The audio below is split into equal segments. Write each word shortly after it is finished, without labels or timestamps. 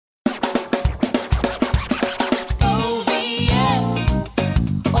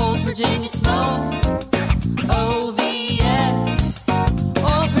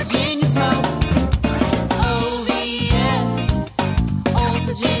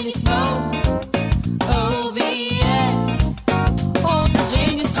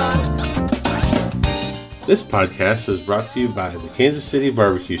This podcast is brought to you by the Kansas City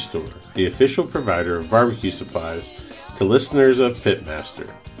Barbecue Store, the official provider of barbecue supplies to listeners of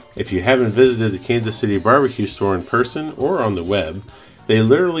Pitmaster. If you haven't visited the Kansas City Barbecue Store in person or on the web, they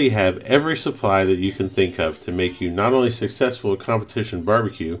literally have every supply that you can think of to make you not only successful at competition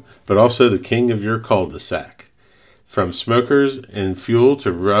barbecue, but also the king of your cul-de-sac. From smokers and fuel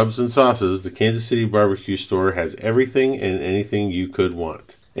to rubs and sauces, the Kansas City Barbecue Store has everything and anything you could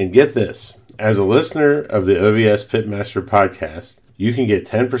want. And get this, as a listener of the OVS Pitmaster podcast, you can get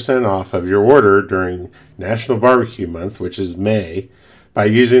 10% off of your order during National Barbecue Month, which is May, by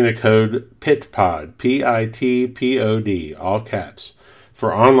using the code PITPOD, P-I-T-P-O-D, all caps,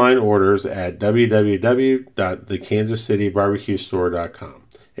 for online orders at www.thekansascitybarbecuestore.com.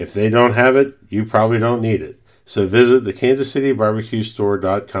 If they don't have it, you probably don't need it. So visit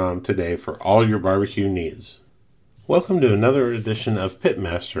thekansascitybarbecuestore.com today for all your barbecue needs. Welcome to another edition of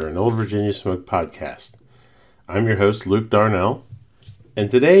Pitmaster, an Old Virginia Smoke podcast. I'm your host, Luke Darnell,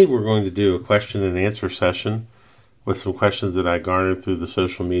 and today we're going to do a question and answer session with some questions that I garnered through the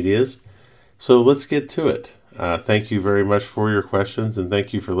social medias. So let's get to it. Thank you very much for your questions, and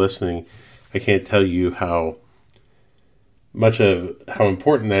thank you for listening. I can't tell you how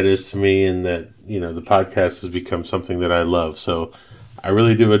important that is to me, and that, the podcast has become something that I love. So I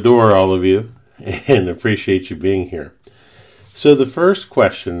really do adore all of you and appreciate you being here. So the first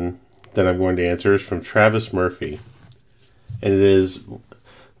question that I'm going to answer is from Travis Murphy, and it is,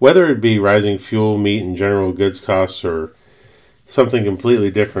 whether it be rising fuel, meat, and general goods costs, or something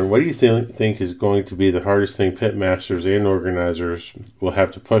completely different, what do you think is going to be the hardest thing pitmasters and organizers will have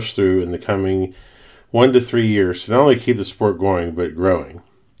to push through in the coming 1 to 3 years to not only keep the sport going, but growing?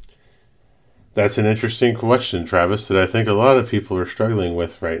 That's an interesting question, Travis, that I think a lot of people are struggling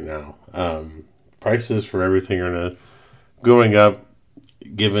with right now. Prices for everything are going up,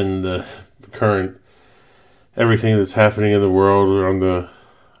 given the current everything that's happening in the world. We're on the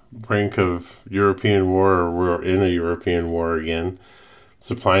brink of European war, or we're in a European war again.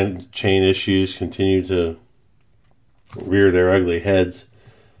 Supply chain issues continue to rear their ugly heads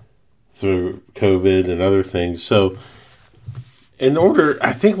through COVID and other things. So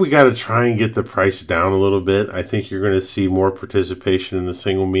I think we got to try and get the price down a little bit. I think you're going to see more participation in the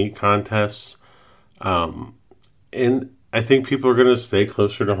single meat contests. And I think people are going to stay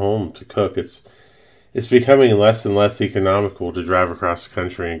closer to home to cook. It's becoming less and less economical to drive across the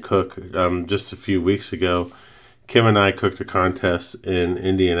country and cook. Just a few weeks ago, Kim and I cooked a contest in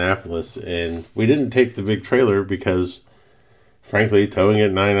Indianapolis, and we didn't take the big trailer because, frankly, towing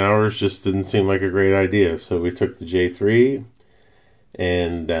it 9 hours just didn't seem like a great idea. So we took the J3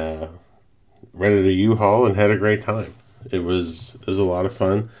 and rented a U-Haul and had a great time. It was a lot of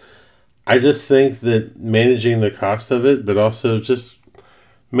fun. I just think that managing the cost of it, but also just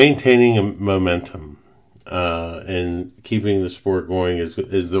maintaining a momentum and keeping the sport going is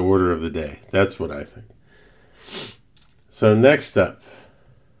the order of the day. That's what I think. So next up,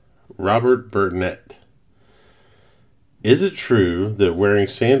 Robert Burnett. Is it true that wearing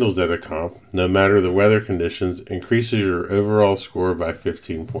sandals at a comp, no matter the weather conditions, increases your overall score by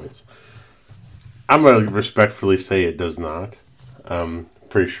 15 points? I'm going to respectfully say it does not.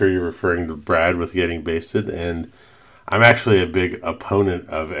 Pretty sure you're referring to Brad with getting basted, and I'm actually a big opponent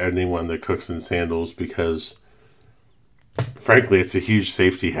of anyone that cooks in sandals because, frankly, it's a huge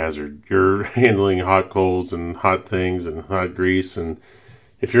safety hazard. You're handling hot coals and hot things and hot grease, and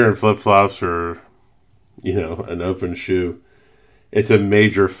if you're in flip-flops or, an open shoe, it's a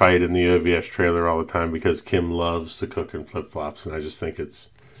major fight in the OVS trailer all the time because Kim loves to cook in flip-flops, and I just think it's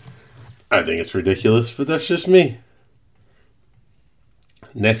ridiculous, but that's just me.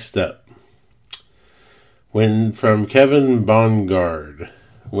 Next up, from Kevin Bongard,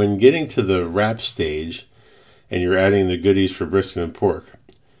 when getting to the wrap stage and you're adding the goodies for brisket and pork,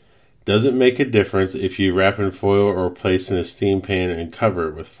 does it make a difference if you wrap in foil or place in a steam pan and cover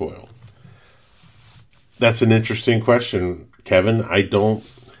it with foil? That's an interesting question, Kevin. I don't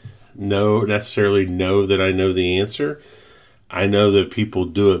necessarily know that I know the answer. I know that people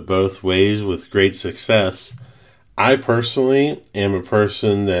do it both ways with great success. I personally am a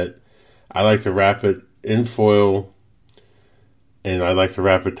person that I like to wrap it in foil, and I like to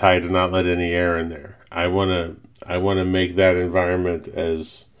wrap it tight and not let any air in there. I want to make that environment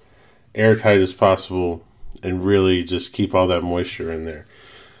as airtight as possible and really just keep all that moisture in there.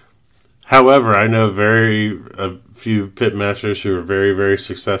 However, I know a few pitmasters who are very, very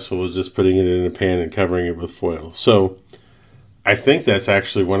successful with just putting it in a pan and covering it with foil. So I think that's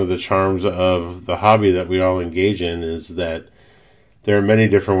actually one of the charms of the hobby that we all engage in, is that there are many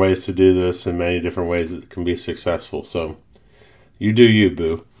different ways to do this and many different ways that can be successful. So you do you,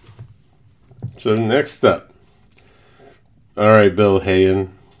 boo. So next up. All right, Bill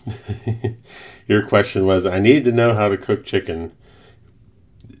Hayen. Your question was, I need to know how to cook chicken.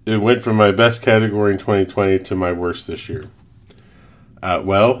 It went from my best category in 2020 to my worst this year. I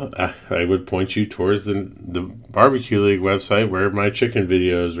would point you towards the Barbecue League website where my chicken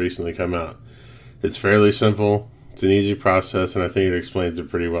videos recently come out. It's fairly simple. It's an easy process, and I think it explains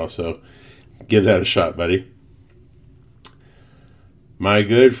it pretty well. So give that a shot, buddy. My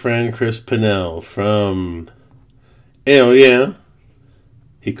good friend Chris Pinnell from yeah,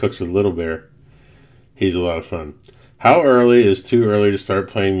 he cooks with Little Bear. He's a lot of fun. How early is too early to start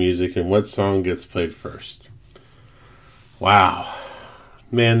playing music, and what song gets played first? Wow.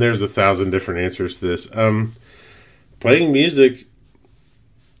 Man, there's 1,000 different answers to this. Playing music,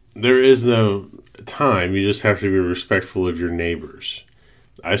 there is no time. You just have to be respectful of your neighbors.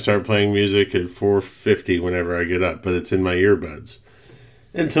 I start playing music at 4:50 whenever I get up, but it's in my earbuds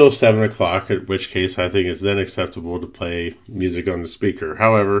until 7 o'clock, at which case I think it's then acceptable to play music on the speaker.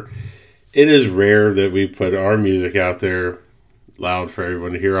 However, it is rare that we put our music out there loud for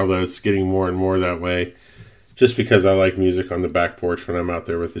everyone to hear, although it's getting more and more that way, just because I like music on the back porch when I'm out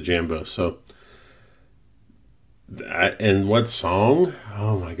there with the Jambo. So, and what song?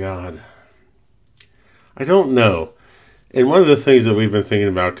 Oh my God. I don't know. And one of the things that we've been thinking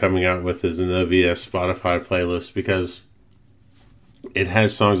about coming out with is an OVS Spotify playlist, because it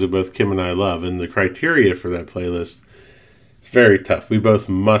has songs that both Kim and I love, and the criteria for that playlist, it's very tough. We both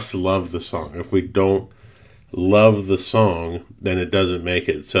must love the song. If we don't love the song, then it doesn't make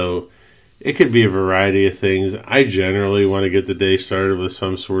it. So it could be a variety of things. I generally want to get the day started with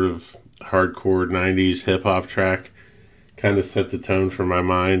some sort of hardcore 90s hip-hop track, kind of set the tone for my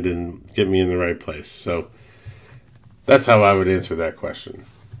mind and get me in the right place. So that's how I would answer that question.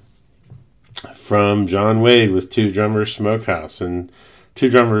 From John Wade with Two Drummers Smokehouse and Two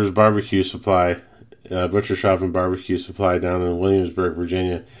Drummers Barbecue Supply, Butcher Shop and Barbecue Supply down in Williamsburg,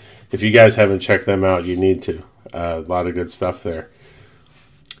 Virginia. If you guys haven't checked them out, you need to. A lot of good stuff there.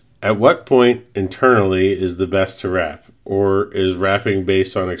 At what point internally is the best to wrap? Or is wrapping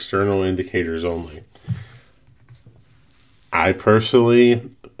based on external indicators only? I personally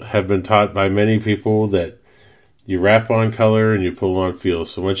have been taught by many people that you wrap on color and you pull on feel.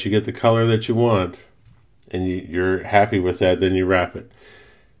 So once you get the color that you want and you're happy with that, then you wrap it.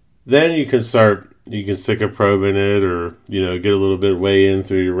 Then you can stick a probe in it, or, get a little bit way in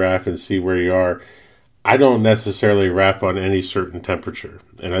through your wrap and see where you are. I don't necessarily wrap on any certain temperature,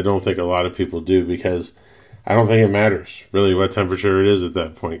 and I don't think a lot of people do, because I don't think it matters really what temperature it is at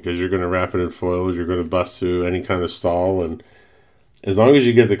that point, because you're going to wrap it in foil, you're going to bust through any kind of stall, and as long as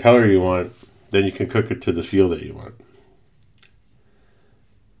you get the color you want, then you can cook it to the feel that you want.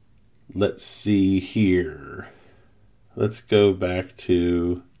 Let's see here. Let's go back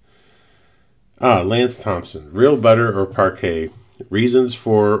to Lance Thompson. Real butter or parquet? Reasons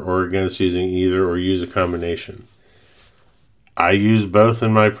for or against using either, or use a combination. I use both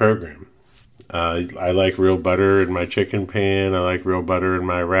in my program. I like real butter in my chicken pan. I like real butter in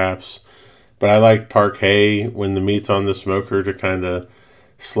my wraps. But I like parquet when the meat's on the smoker to kind of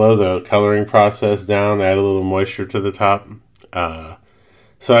slow the coloring process down, add a little moisture to the top.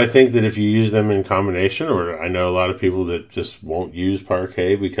 So I think that if you use them in combination, or I know a lot of people that just won't use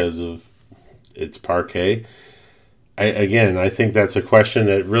parquet because of it's parquet. I think that's a question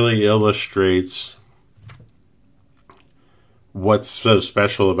that really illustrates what's so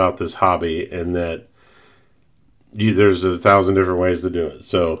special about this hobby, and that there's 1,000 different ways to do it.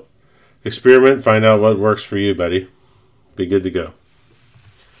 So experiment, find out what works for you, buddy. Be good to go.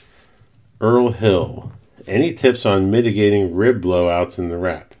 Earl Hill. Any tips on mitigating rib blowouts in the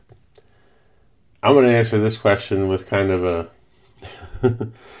wrap? I'm going to answer this question with kind of a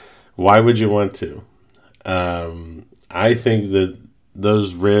why would you want to? I think that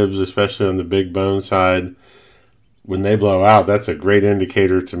those ribs, especially on the big bone side, when they blow out, that's a great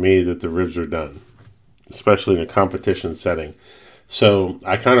indicator to me that the ribs are done, especially in a competition setting. So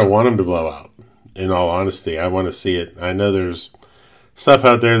I kind of want them to blow out, in all honesty. I want to see it. I know there's stuff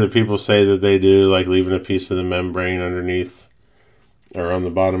out there that people say that they do, like leaving a piece of the membrane underneath or on the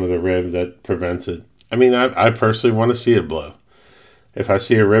bottom of the rib that prevents it. I mean, I personally want to see it blow. If I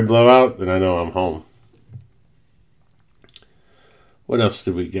see a rib blow out, then I know I'm home. What else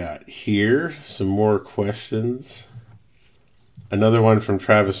do we got here? Some more questions. Another one from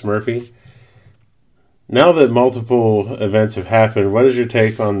Travis Murphy. Now that multiple events have happened, what is your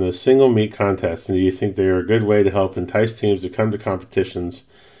take on the single meat contest? And do you think they are a good way to help entice teams to come to competitions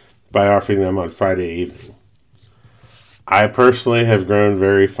by offering them on Friday evening? I personally have grown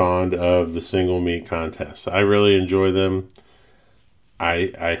very fond of the single meat contests. I really enjoy them.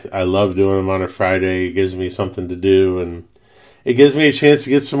 I love doing them on a Friday. It gives me something to do, and it gives me a chance to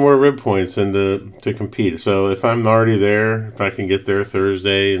get some more rib points and to compete. So if I'm already there, if I can get there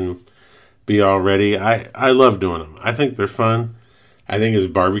Thursday and be all ready, I love doing them. I think they're fun. I think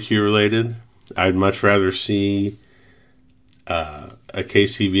it's barbecue related. I'd much rather see a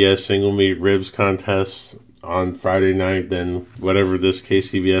KCBS single meat ribs contest on Friday night than whatever this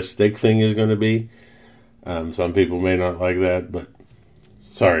KCBS steak thing is going to be. Some people may not like that, but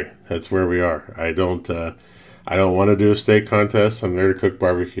sorry, that's where we are. I don't want to do a steak contest. I'm there to cook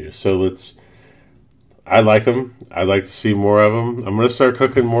barbecue. So I like them. I'd like to see more of them. I'm going to start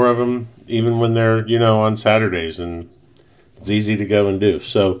cooking more of them even when they're, on Saturdays, and it's easy to go and do.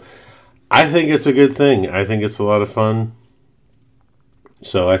 So I think it's a good thing. I think it's a lot of fun.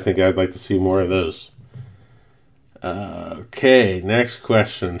 So I think I'd like to see more of those. Okay, next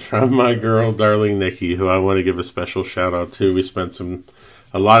question from my girl, darling Nikki, who I want to give a special shout out to. We spent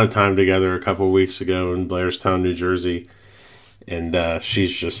a lot of time together a couple of weeks ago in Blairstown, New Jersey, and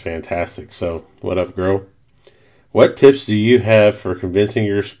she's just fantastic. So, what up, girl? What tips do you have for convincing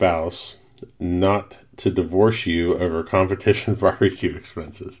your spouse not to divorce you over competition barbecue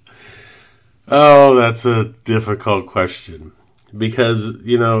expenses? Oh, that's a difficult question because,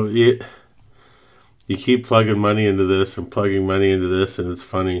 you keep plugging money into this and plugging money into this, and it's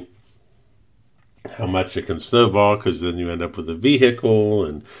funny how much it can snowball because then you end up with a vehicle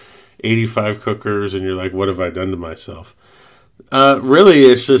and 85 cookers, and you're like, what have I done to myself? Really,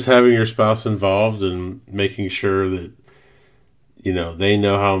 it's just having your spouse involved and making sure that, they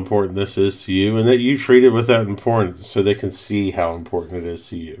know how important this is to you and that you treat it with that importance so they can see how important it is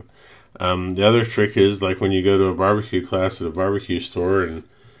to you. The other trick is, like, when you go to a barbecue class at a barbecue store and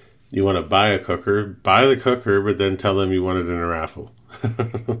you want to buy a cooker, buy the cooker, but then tell them you want it in a raffle.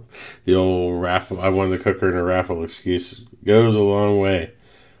 The old raffle, I won the cooker in a raffle excuse goes a long way.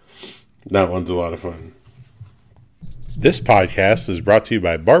 That one's a lot of fun. This podcast is brought to you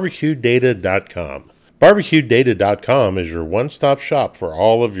by BarbecueData.com. BarbecueData.com is your one-stop shop for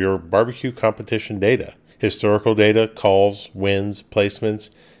all of your barbecue competition data. Historical data, calls, wins, placements,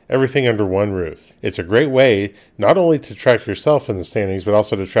 everything under one roof. It's a great way not only to track yourself in the standings, but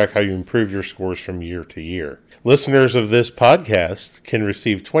also to track how you improve your scores from year to year. Listeners of this podcast can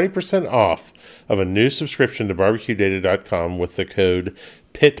receive 20% off of a new subscription to BarbecueData.com with the code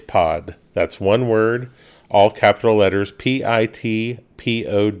PITPOD. That's one word, all capital letters, PITPOD,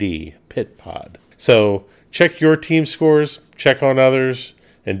 PITPOD. So check your team scores, check on others,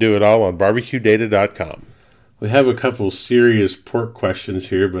 and do it all on BarbecueData.com. We have a couple serious pork questions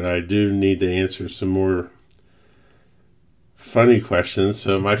here, but I do need to answer some more funny questions.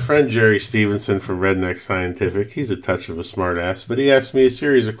 So my friend Jerry Stevenson from Redneck Scientific, he's a touch of a smart ass, but he asked me a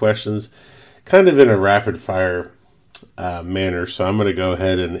series of questions kind of in a rapid fire manner, so I'm going to go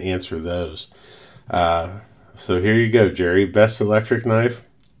ahead and answer those. So here you go, Jerry. Best electric knife?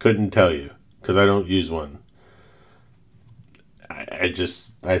 Couldn't tell you because I don't use one. I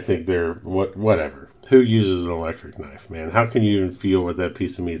think they're whatever. Who uses an electric knife, man? How can you even feel what that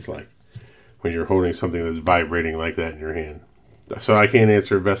piece of meat's like when you're holding something that's vibrating like that in your hand? So I can't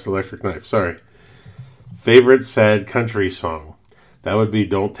answer best electric knife. Sorry. Favorite sad country song? That would be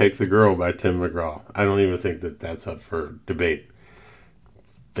Don't Take the Girl by Tim McGraw. I don't even think that that's up for debate.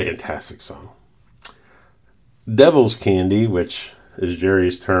 Fantastic song. Devil's candy, which is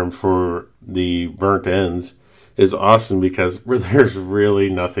Jerry's term for the burnt ends, is awesome because there's really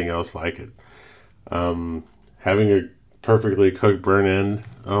nothing else like it. Having a perfectly cooked burnt end,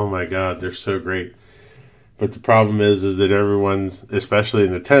 oh my God, they're so great. But the problem is that everyone's, especially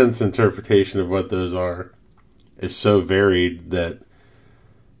in the tent's interpretation of what those are, is so varied that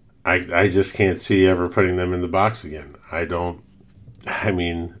I just can't see ever putting them in the box again. I cook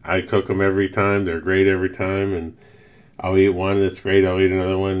them every time. They're great every time. And I'll eat one and it's great. I'll eat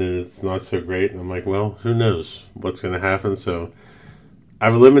another one and it's not so great. And I'm like, well, who knows what's going to happen? So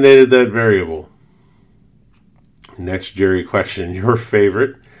I've eliminated that variable. Next Jerry question. Your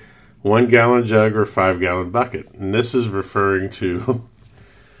favorite 1 gallon jug or 5 gallon bucket? And this is referring to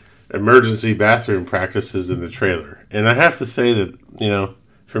emergency bathroom practices in the trailer. And I have to say that,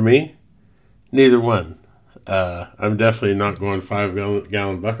 for me, neither one. I'm definitely not going 5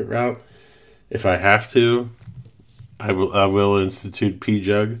 gallon bucket route. If I have to, I will institute pee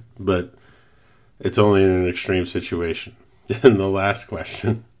jug, but it's only in an extreme situation. And the last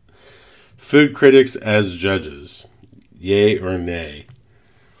question. Food critics as judges, yay or nay?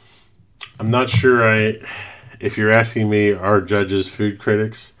 I'm not sure if you're asking me, are judges food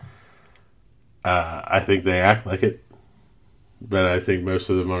critics? I think they act like it, but I think most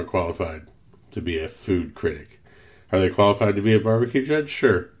of them aren't qualified to be a food critic. Are they qualified to be a barbecue judge?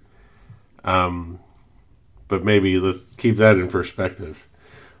 Sure. But maybe let's keep that in perspective.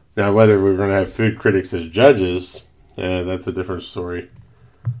 Now, whether we're going to have food critics as judges, that's a different story.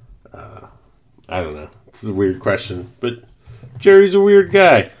 I don't know. It's a weird question, but Jerry's a weird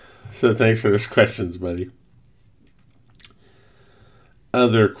guy. So thanks for those questions, buddy.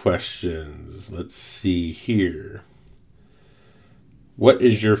 Other questions. Let's see here. What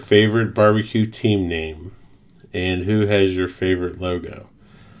is your favorite barbecue team name? And who has your favorite logo?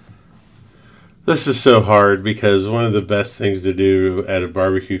 This is so hard because one of the best things to do at a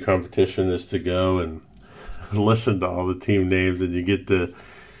barbecue competition is to go and listen to all the team names, and you get to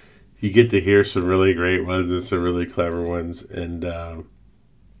hear some really great ones and some really clever ones. And I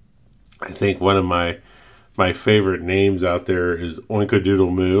think one of my favorite names out there is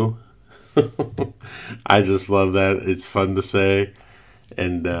Oinkadoodle Moo. I just love that. It's fun to say.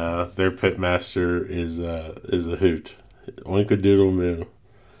 And their pitmaster is a hoot. Oinkadoodle Moo.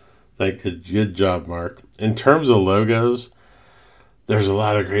 Good job, Mark. In terms of logos, there's a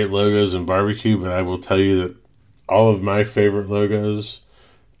lot of great logos in barbecue, but I will tell you that all of my favorite logos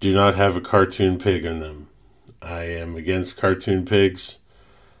do not have a cartoon pig in them. I am against cartoon pigs.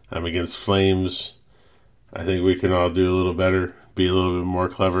 I'm against flames. I think we can all do a little better, be a little bit more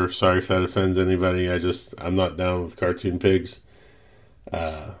clever. Sorry if that offends anybody. I'm not down with cartoon pigs.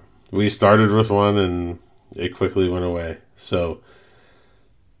 We started with one and it quickly went away. So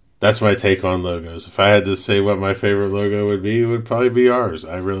that's my take on logos. If I had to say what my favorite logo would be, it would probably be ours.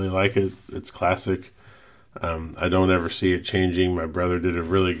 I really like it. It's classic. I don't ever see it changing. My brother did a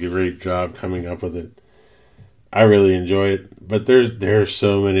really great job coming up with it. I really enjoy it. But there's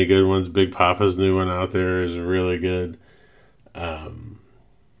so many good ones. Big Papa's new one out there is really good.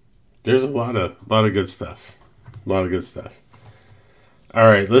 There's a lot of good stuff. A lot of good stuff. All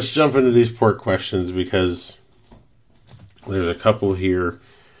right, let's jump into these pork questions because there's a couple here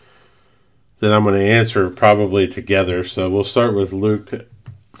that I'm going to answer probably together. So we'll start with Luke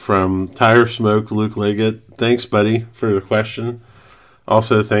from Tire Smoke, Luke Leggett. Thanks, buddy, for the question.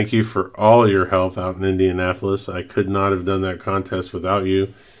 Also, thank you for all your help out in Indianapolis. I could not have done that contest without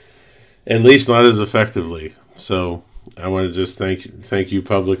you, at least not as effectively. So I want to just thank you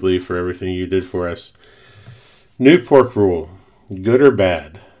publicly for everything you did for us. New pork rule, good or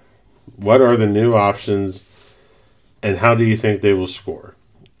bad? What are the new options, and how do you think they will score?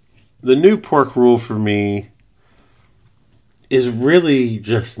 The new pork rule for me is really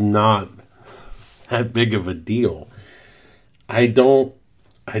just not that big of a deal. I don't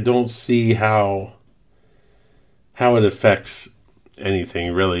see how it affects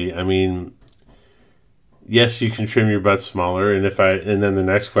anything really. I mean, yes, you can trim your butt smaller, and then the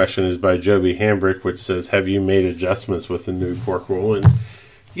next question is by Joby Hambrick, which says, "Have you made adjustments with the new pork rule?" And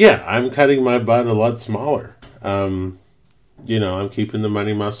yeah, I'm cutting my butt a lot smaller. I'm keeping the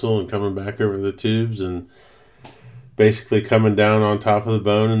money muscle and coming back over the tubes and basically coming down on top of the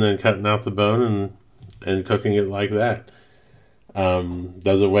bone and then cutting out the bone and cooking it like that.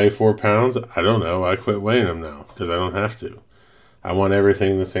 Does it weigh 4 pounds? I don't know. I quit weighing them now because I don't have to. I want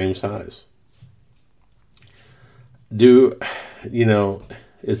everything the same size. Is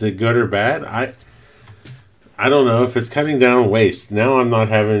it good or bad? I don't know if it's cutting down waste. Now I'm not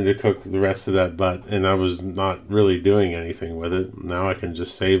having to cook the rest of that butt, and I was not really doing anything with it. Now I can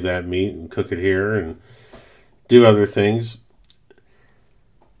just save that meat and cook it here and do other things.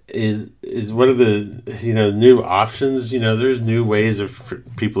 Is what are the new options? There's new ways of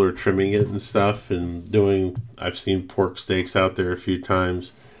people are trimming it and stuff and doing. I've seen pork steaks out there a few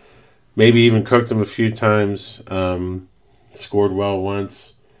times, maybe even cooked them a few times. Scored well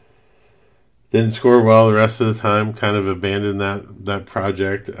once. Didn't score well the rest of the time. Kind of abandoned that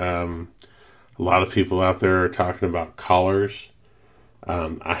project. A lot of people out there are talking about collars.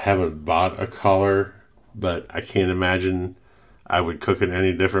 I haven't bought a collar, but I can't imagine I would cook it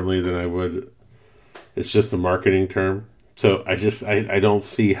any differently than I would. It's just a marketing term. So I don't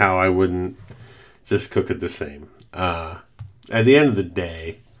see how I wouldn't just cook it the same. At the end of the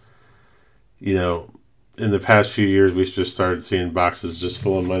day, in the past few years, we just started seeing boxes just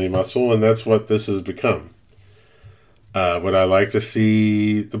full of money muscle, and that's what this has become. Would I like to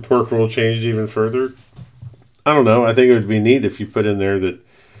see the pork roll changed even further? I don't know. I think it would be neat if you put in there that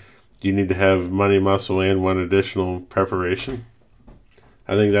you need to have money muscle and one additional preparation.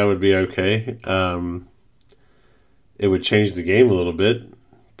 I think that would be okay. It would change the game a little bit,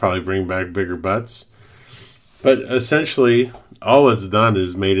 probably bring back bigger butts. But essentially, all it's done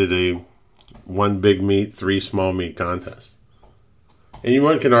is made it a 1 big meat, 3 small meat contest. And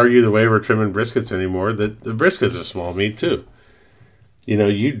one can argue the way we're trimming briskets anymore, that the briskets are small meat too.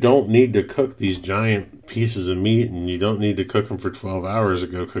 You don't need to cook these giant pieces of meat, and you don't need to cook them for 12 hours to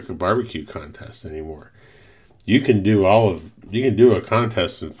go cook a barbecue contest anymore. You can do a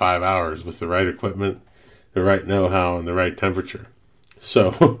contest in 5 hours with the right equipment, the right know-how, and the right temperature.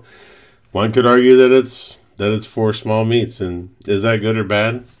 So one could argue that it's for small meats, and is that good or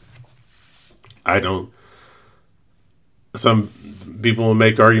bad? I don't. Some people will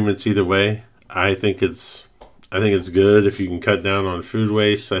make arguments either way. I think it's good if you can cut down on food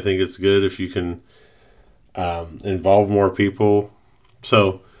waste. I think it's good if you can involve more people.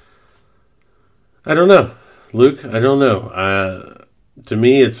 So I don't know, Luke. I don't know. To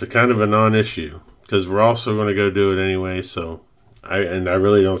me, it's a kind of a non-issue because we're also going to go do it anyway. So I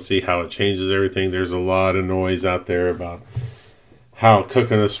really don't see how it changes everything. There's a lot of noise out there about how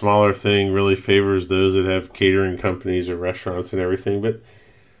cooking a smaller thing really favors those that have catering companies or restaurants and everything. But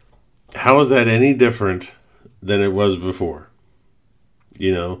how is that any different than it was before?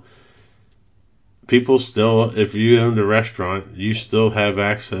 People still, if you owned a restaurant, you still have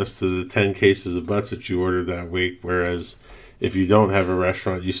access to the 10 cases of butts that you ordered that week. Whereas if you don't have a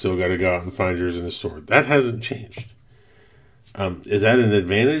restaurant, you still got to go out and find yours in the store. That hasn't changed. Is that an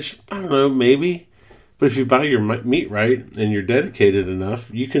advantage? I don't know, maybe. But if you buy your meat right and you're dedicated enough,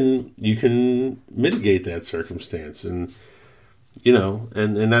 you can mitigate that circumstance, and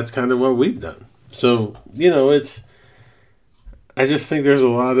and that's kind of what we've done. So I just think there's a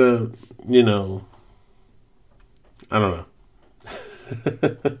lot of I don't know.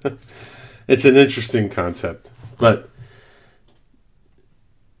 It's an interesting concept, but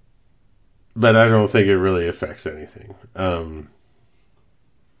I don't think it really affects anything.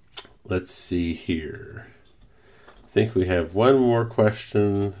 Let's see here. I think we have one more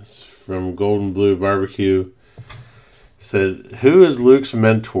question. It's from Golden Blue Barbecue. It said, who is Luke's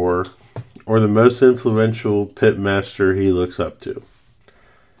mentor or the most influential pit master he looks up to?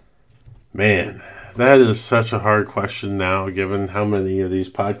 Man, that is such a hard question now, given how many of these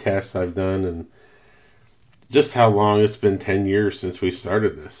podcasts I've done and just how long it's been 10 years since we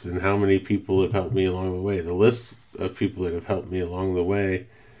started this and how many people have helped me along the way. The list of people that have helped me along the way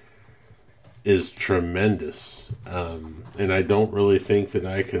is tremendous. And I don't really think that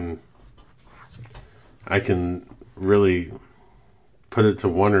I can really put it to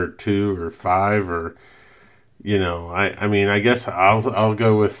one or two or five or, I guess I'll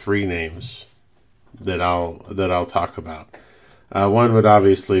go with three names that I'll talk about. One would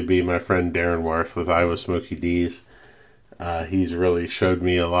obviously be my friend Darren Worth with Iowa Smoky D's. He's really showed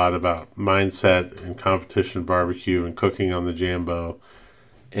me a lot about mindset and competition barbecue and cooking on the Jambo.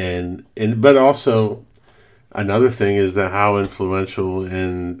 But also another thing is that how influential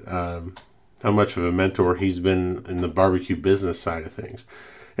and how much of a mentor he's been in the barbecue business side of things.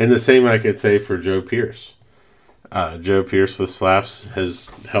 And the same I could say for Joe Pierce. Joe Pierce with Slaps has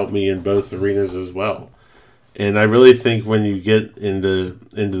helped me in both arenas as well. And I really think when you get into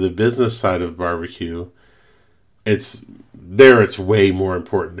the business side of barbecue, it's way more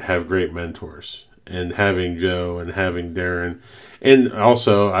important to have great mentors. And having Joe and having Darren. And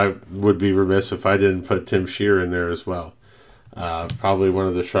also, I would be remiss if I didn't put Tim Shear in there as well. Probably one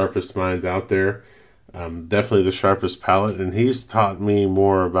of the sharpest minds out there. Definitely the sharpest palate. And he's taught me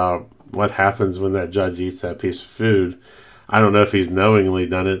more about what happens when that judge eats that piece of food. I don't know if he's knowingly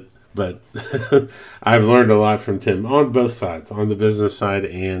done it, but I've learned a lot from Tim on both sides, on the business side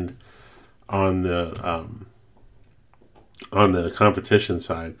and on the competition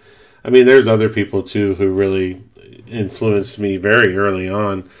side. I mean, there's other people too who really influenced me very early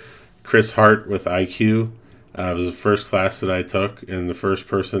on. Chris Hart with IQ was the first class that I took, and the first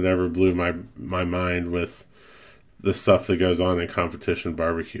person that ever blew my mind with the stuff that goes on in competition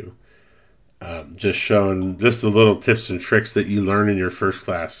barbecue. Just showing just the little tips and tricks that you learn in your first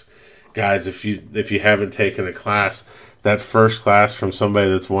class. Guys, if you haven't taken a class, that first class from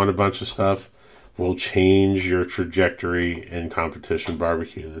somebody that's won a bunch of stuff will change your trajectory in competition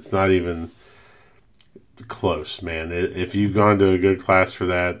barbecue. It's not even close, man. If you've gone to a good class for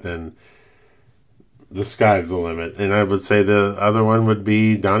that, then the sky's the limit. And I would say the other one would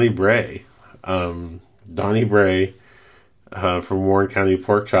be Donnie Bray. Donnie Bray from Warren County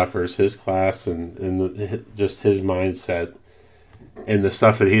Pork Choppers, his class and just his mindset and the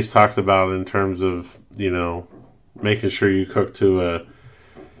stuff that he's talked about in terms of, making sure you cook to a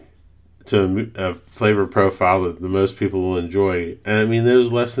flavor profile that the most people will enjoy. And I mean,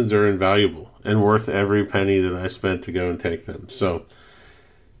 those lessons are invaluable and worth every penny that I spent to go and take them. So,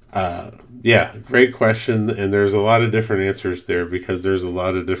 great question. And there's a lot of different answers there because there's a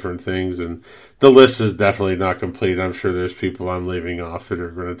lot of different things. And the list is definitely not complete. I'm sure there's people I'm leaving off that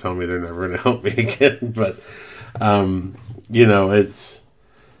are going to tell me they're never going to help me again. But, you know, it's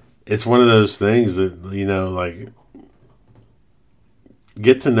one of those things that, you know, like,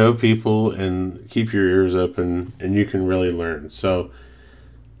 get to know people and keep your ears open, and you can really learn. So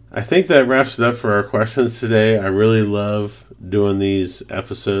I think that wraps it up for our questions today. I really love doing these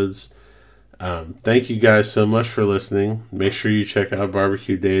episodes. Thank you guys so much for listening. Make sure you check out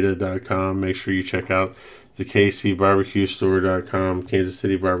barbecuedata.com. Make sure you check out the KCBarbecueStore.com, Kansas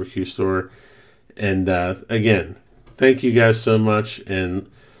City Barbecue Store. And again, thank you guys so much,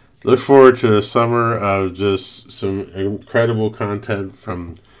 and look forward to a summer of just some incredible content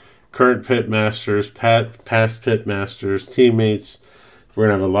from current pit masters, past pit masters, teammates. We're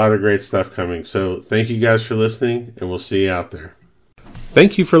going to have a lot of great stuff coming. So thank you guys for listening, and we'll see you out there.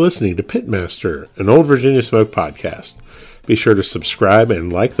 Thank you for listening to Pitmaster, an Old Virginia Smoke podcast. Be sure to subscribe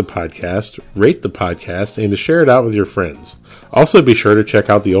and like the podcast, rate the podcast, and to share it out with your friends. Also be sure to check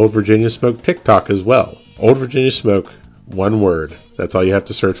out the Old Virginia Smoke TikTok as well. Old Virginia Smoke, one word. That's all you have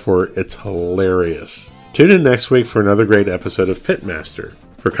to search for. It's hilarious. Tune in next week for another great episode of Pitmaster.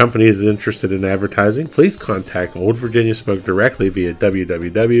 For companies interested in advertising, please contact Old Virginia Smoke directly via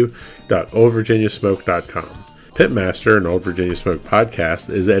www.oldvirginiasmoke.com. Pitmaster, an Old Virginia Smoke podcast,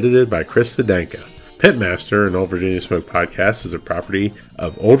 is edited by Chris Sedanka. Pitmaster, an Old Virginia Smoke podcast, is a property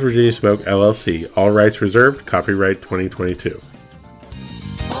of Old Virginia Smoke LLC. All rights reserved. Copyright 2022.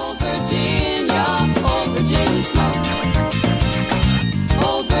 Old Virginia.